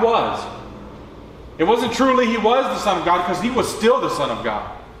 Not was. It wasn't truly he was the Son of God, because he was still the Son of God.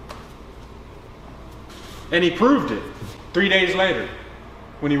 And he proved it 3 days later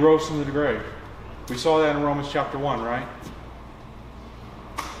when he rose from the grave. We saw that in Romans chapter 1, right?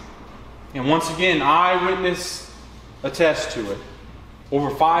 And once again, eyewitness attest to it. Over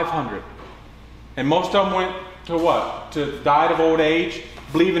 500. And most of them went to what? To died of old age?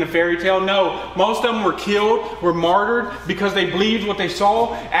 Believe in a fairy tale? No. Most of them were killed, were martyred, because they believed what they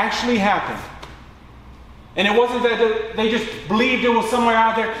saw actually happened. And it wasn't that they just believed it was somewhere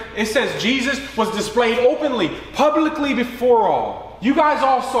out there. It says Jesus was displayed openly, publicly before all. You guys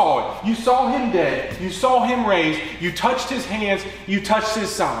all saw it. You saw him dead. You saw him raised. You touched his hands. You touched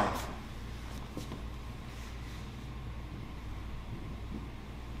his side.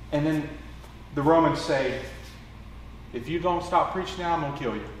 And then the Romans say, if you don't stop preaching now, I'm going to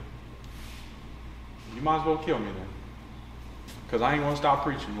kill you. You might as well kill me then. Because I ain't going to stop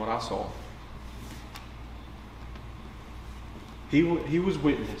preaching what I saw. He was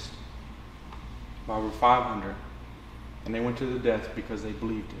witnessed by over 500. And they went to the death because they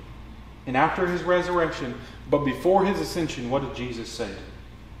believed it. And after his resurrection, but before his ascension, what did Jesus say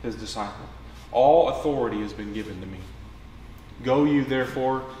to his disciples? All authority has been given to me. Go you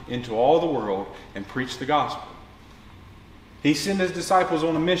therefore into all the world and preach the gospel. He sent his disciples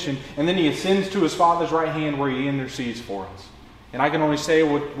on a mission, and then he ascends to his Father's right hand where he intercedes for us. And I can only say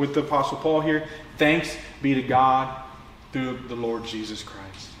with the Apostle Paul here, thanks be to God through the Lord Jesus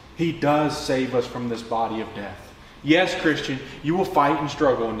Christ. He does save us from this body of death. Yes, Christian, you will fight and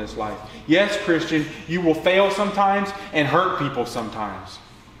struggle in this life. Yes, Christian, you will fail sometimes and hurt people sometimes.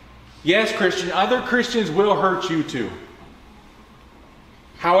 Yes, Christian, other Christians will hurt you too.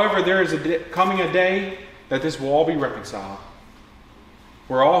 However, there is coming a day that this will all be reconciled,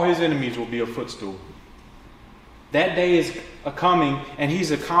 where all his enemies will be a footstool. That day is coming, and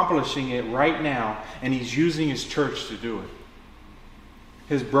he's accomplishing it right now, and he's using his church to do it.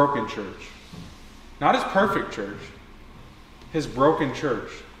 His broken church. Not his perfect church. His broken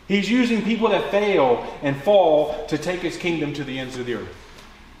church. He's using people that fail and fall to take his kingdom to the ends of the earth.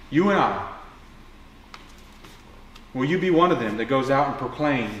 You and I. Will you be one of them that goes out and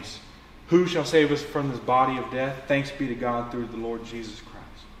proclaims, who shall save us from this body of death? Thanks be to God through the Lord Jesus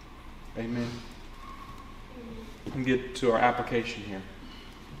Christ. Amen. And get to our application here.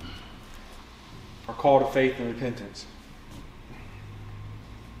 Our call to faith and repentance.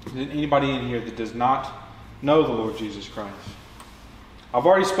 Is there anybody in here that does not know the Lord Jesus Christ? I've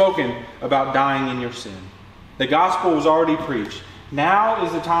already spoken about dying in your sin. The gospel was already preached. Now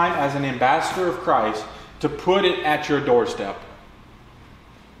is the time as an ambassador of Christ to put it at your doorstep.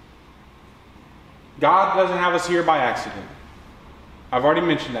 God doesn't have us here by accident. I've already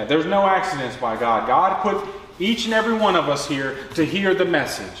mentioned that. There's no accidents by God. God put each and every one of us here to hear the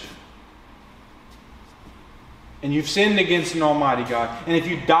message. And you've sinned against an almighty God. And if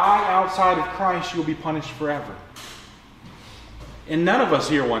you die outside of Christ, you'll be punished forever. And none of us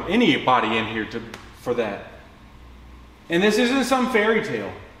here want anybody in here for that. And this isn't some fairy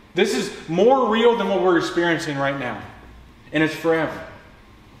tale. This is more real than what we're experiencing right now. And it's forever.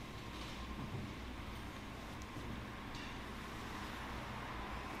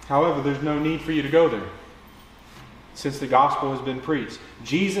 However, there's no need for you to go there, since the gospel has been preached.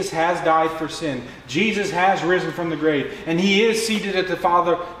 Jesus has died for sin. Jesus has risen from the grave. And he is seated at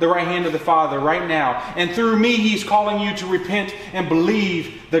the right hand of the Father right now. And through me, he's calling you to repent and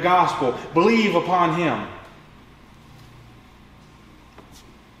believe the gospel. Believe upon him.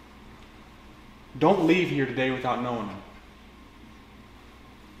 Don't leave here today without knowing him.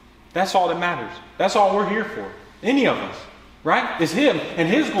 That's all that matters. That's all we're here for. Any of us. Right? It's Him and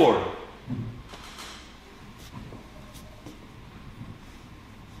His glory.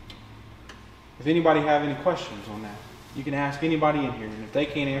 If anybody have any questions on that, you can ask anybody in here. And if they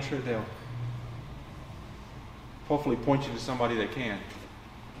can't answer it, they'll hopefully point you to somebody that can.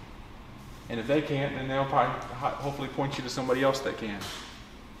 And if they can't, then they'll probably hopefully point you to somebody else that can.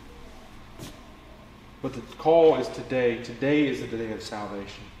 But the call is today. Today is the day of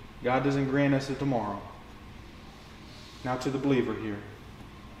salvation. God doesn't grant us it tomorrow. Now to the believer here.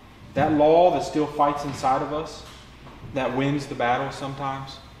 That law that still fights inside of us, that wins the battle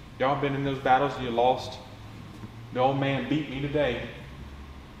sometimes. Y'all been in those battles and you lost? The old man beat me today.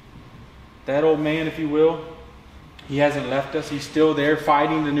 That old man, if you will, he hasn't left us. He's still there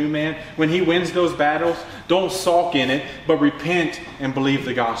fighting the new man. When he wins those battles, don't sulk in it, but repent and believe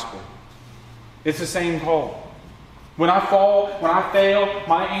the gospel. It's the same call. When I fall, when I fail,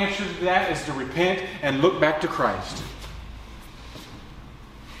 my answer to that is to repent and look back to Christ.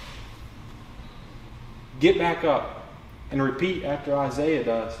 Get back up and repeat after Isaiah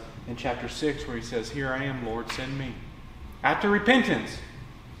does in chapter 6 where he says, "Here I am, Lord, send me." After repentance,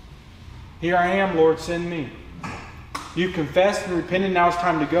 "Here I am, Lord, send me." You've confessed and repented, now it's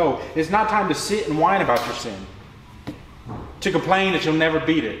time to go. It's not time to sit and whine about your sin. To complain that you'll never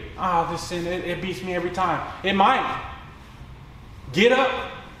beat it. This sin, it beats me every time. It might. Get up.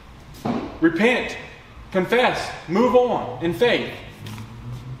 Repent. Confess. Move on in faith.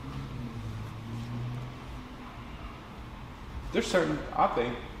 There's certain, I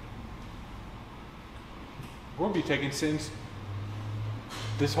think, we'll be taking sins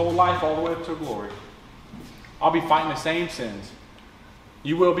this whole life all the way up to glory. I'll be fighting the same sins.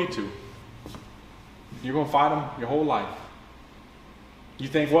 You will be too. You're going to fight them your whole life. You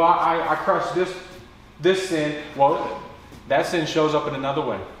think, well, I crushed this sin. Well, that sin shows up in another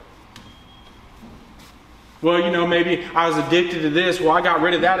way. Well, maybe I was addicted to this. Well, I got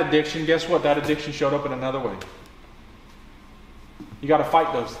rid of that addiction. Guess what? That addiction showed up in another way. You got to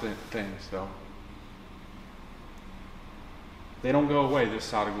fight those things, though. They don't go away this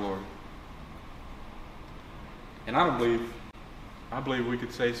side of glory. And I believe we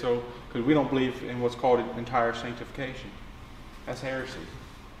could say so because we don't believe in what's called entire sanctification. That's heresy.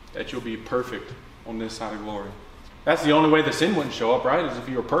 That you'll be perfect on this side of glory. That's the only way the sin wouldn't show up, right? Is if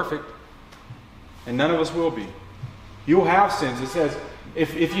you were perfect. And none of us will be. You'll have sins. It says,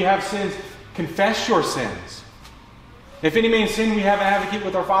 if you have sins, confess your sins. If any man sin, we have an advocate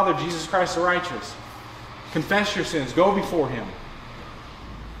with our Father, Jesus Christ the righteous. Confess your sins. Go before Him.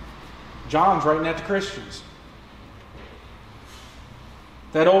 John's writing that to Christians.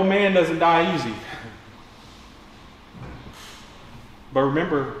 That old man doesn't die easy. But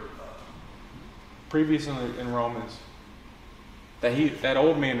remember, previous in Romans, that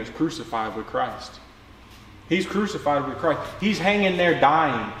old man is crucified with Christ. He's crucified with Christ. He's hanging there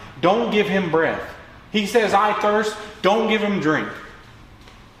dying. Don't give him breath. He says, "I thirst." Don't give him drink.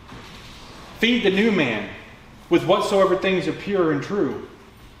 Feed the new man with whatsoever things are pure and true.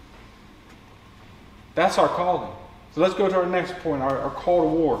 That's our calling. So let's go to our next point, our call to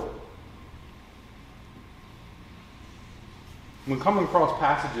war. When coming across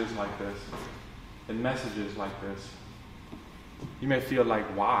passages like this and messages like this, you may feel like,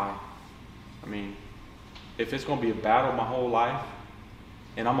 why? I mean, if it's going to be a battle my whole life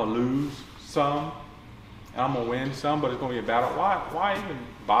and I'm going to lose some and I'm going to win some, but it's going to be a battle, why even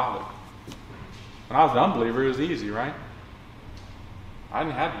bother? When I was an unbeliever, it was easy, right? I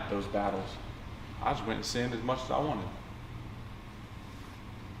didn't have those battles. I just went and sinned as much as I wanted.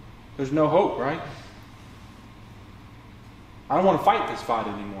 There's no hope, right? I don't want to fight this fight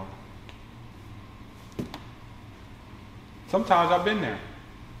anymore. Sometimes I've been there.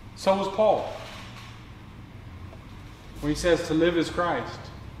 So was Paul. When he says to live is Christ,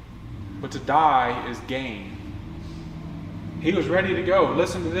 but to die is gain. He was ready to go.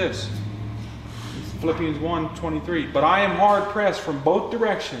 Listen to this. Philippians 1:23. But I am hard pressed from both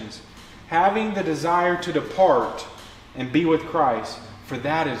directions, having the desire to depart and be with Christ, for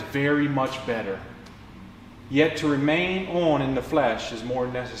that is very much better. Yet to remain on in the flesh is more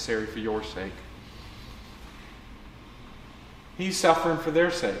necessary for your sake. He's suffering for their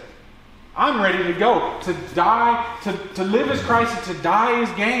sake. I'm ready to go. To die, to live as Christ, and to die is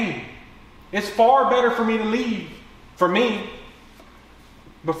gain. It's far better for me to leave. For me.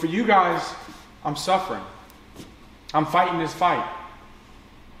 But for you guys, I'm suffering. I'm fighting this fight.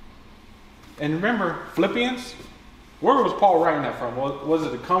 And remember, Philippians, where was Paul writing that from? Was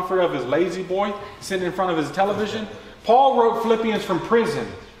it the comfort of his lazy boy sitting in front of his television? Paul wrote Philippians from prison.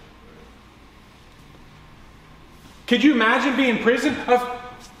 Could you imagine being in prison?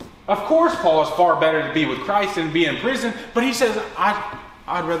 Of course, Paul is far better to be with Christ than to be in prison, but he says,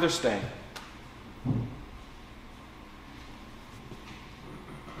 I'd rather stay.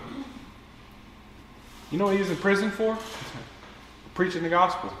 You know what he was in prison for? Preaching the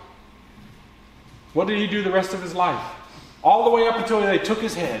gospel. What did he do the rest of his life? All the way up until they took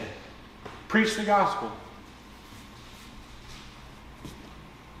his head. Preach the gospel.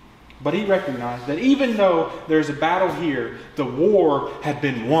 But he recognized that even though there's a battle here, the war had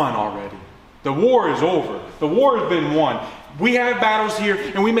been won already. The war is over. The war has been won. We have battles here,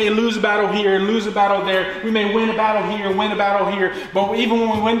 and we may lose a battle here and lose a battle there. We may win a battle here and win a battle here. But even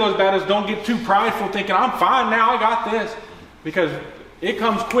when we win those battles, don't get too prideful thinking, I'm fine now, I got this. Because it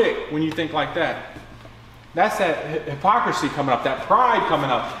comes quick when you think like that. That's that hypocrisy coming up, that pride coming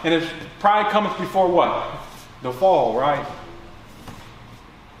up. And if pride comes before what? The fall, right?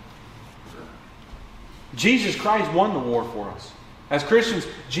 Jesus Christ won the war for us. As Christians,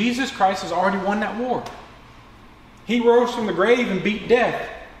 Jesus Christ has already won that war. He rose from the grave and beat death.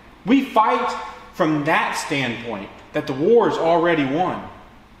 We fight from that standpoint, that the war is already won.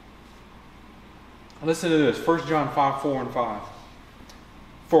 Listen to this, 1 John 5, 4 and 5.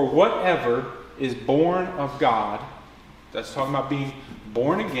 For whatever is born of God, that's talking about being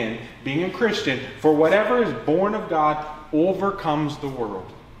born again, being a Christian, for whatever is born of God overcomes the world.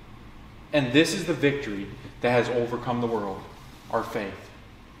 And this is the victory that has overcome the world, our faith.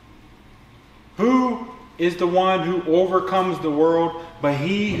 Who is the one who overcomes the world but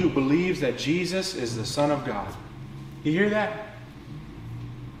he who believes that Jesus is the Son of God? You hear that?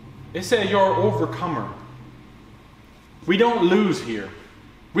 It said you're an overcomer. We don't lose here.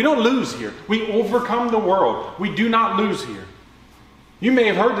 We don't lose here. We overcome the world. We do not lose here. You may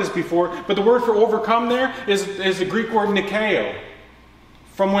have heard this before, but the word for overcome there is the Greek word nikeo,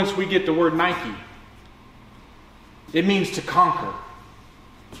 from whence we get the word Nike. It means to conquer.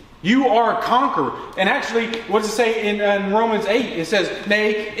 You are a conqueror. And actually, what does it say in Romans 8? It says,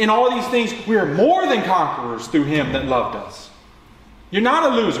 nay, in all these things we are more than conquerors through him that loved us. You're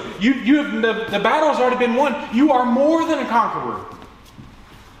not a loser. You have, the battle's already been won. You are more than a conqueror.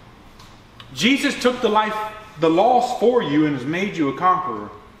 Jesus took the loss for you and has made you a conqueror.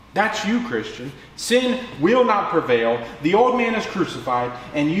 That's you, Christian. Sin will not prevail. The old man is crucified,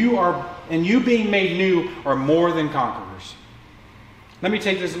 and you being made new are more than conquerors. Let me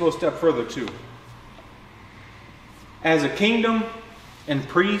take this a little step further too. As a kingdom and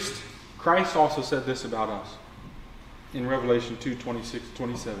priest, Christ also said this about us in Revelation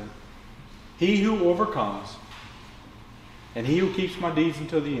 2:26-27. He who overcomes and he who keeps my deeds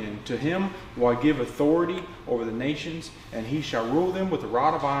until the end, to him will I give authority over the nations, and he shall rule them with a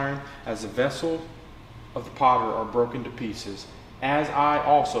rod of iron, as the vessel of the potter are broken to pieces, as I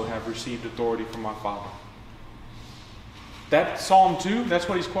also have received authority from my Father. That Psalm 2, that's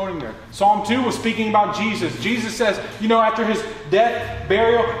what he's quoting there. Psalm 2 was speaking about Jesus. Jesus says, after his death,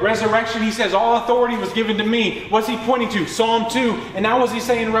 burial, resurrection, he says, all authority was given to me. What's he pointing to? Psalm 2. And now what's he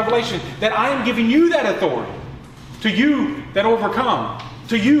saying in Revelation? That I am giving you that authority. To you that overcome.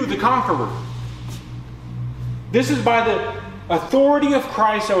 To you, the conqueror. This is by the authority of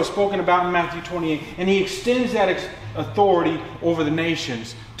Christ that was spoken about in Matthew 28. And he extends that authority over the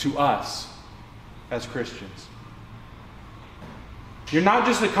nations to us as Christians. You're not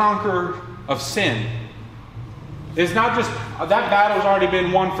just a conqueror of sin. It's not just, that battle's already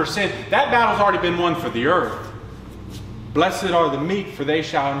been won for sin. That battle's already been won for the earth. Blessed are the meek, for they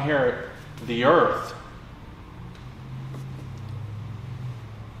shall inherit the earth.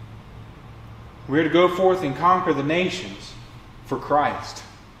 We're to go forth and conquer the nations for Christ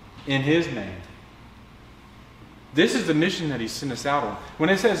in his name. This is the mission that he sent us out on. When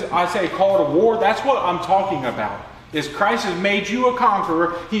it says, I say call to war, that's what I'm talking about. Is Christ has made you a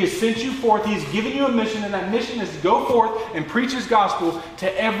conqueror. He has sent you forth. He's given you a mission, and that mission is to go forth and preach his gospel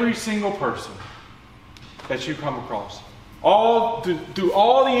to every single person that you come across. Through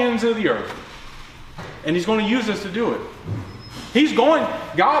all the ends of the earth. And he's going to use us to do it.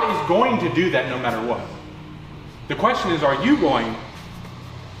 God is going to do that no matter what. The question is, are you going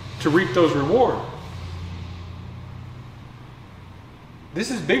to reap those rewards?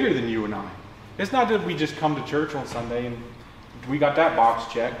 This is bigger than you and I. It's not that we just come to church on Sunday and we got that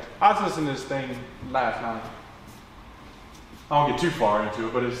box checked. I was listening to this thing last night. I won't get too far into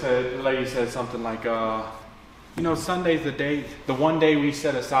it, but the lady said something like, Sunday's the one day we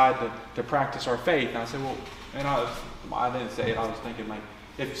set aside to practice our faith. And I said, well, and I didn't say it. I was thinking, like,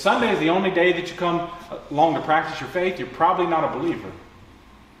 if Sunday is the only day that you come along to practice your faith, you're probably not a believer.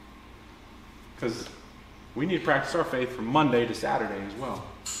 Because we need to practice our faith from Monday to Saturday as well.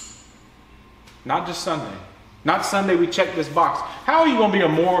 Not just Sunday. Not Sunday we check this box. How are you going to be a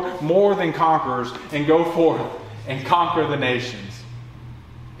more than conquerors and go forth and conquer the nations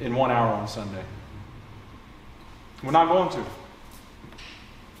in 1 hour on Sunday? We're not going to.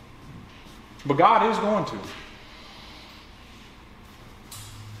 But God is going to.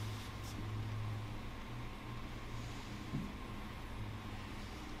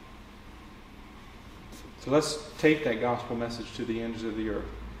 So let's take that gospel message to the ends of the earth.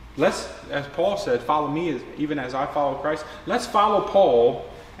 Let's, as Paul said, follow me even as I follow Christ. Let's follow Paul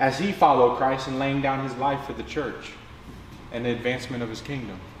as he followed Christ in laying down his life for the church and the advancement of his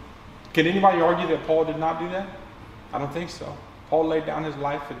kingdom. Can anybody argue that Paul did not do that? I don't think so. Paul laid down his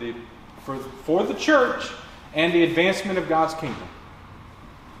life for the church and the advancement of God's kingdom.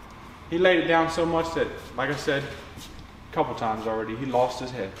 He laid it down so much that, like I said a couple times already, he lost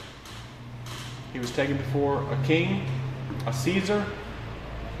his head. He was taken before a king, a Caesar,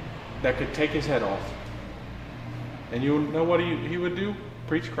 that could take his head off. And you know what he would do?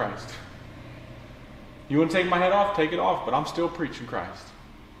 Preach Christ. You want to take my head off? Take it off, but I'm still preaching Christ.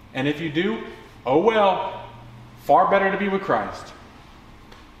 And if you do, oh well, far better to be with Christ.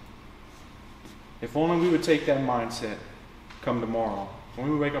 If only we would take that mindset come tomorrow. When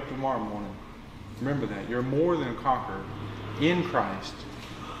we wake up tomorrow morning, remember that. You're more than a conqueror in Christ.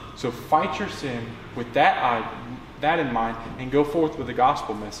 So fight your sin with that in mind and go forth with the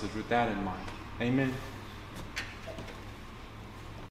gospel message with that in mind. Amen.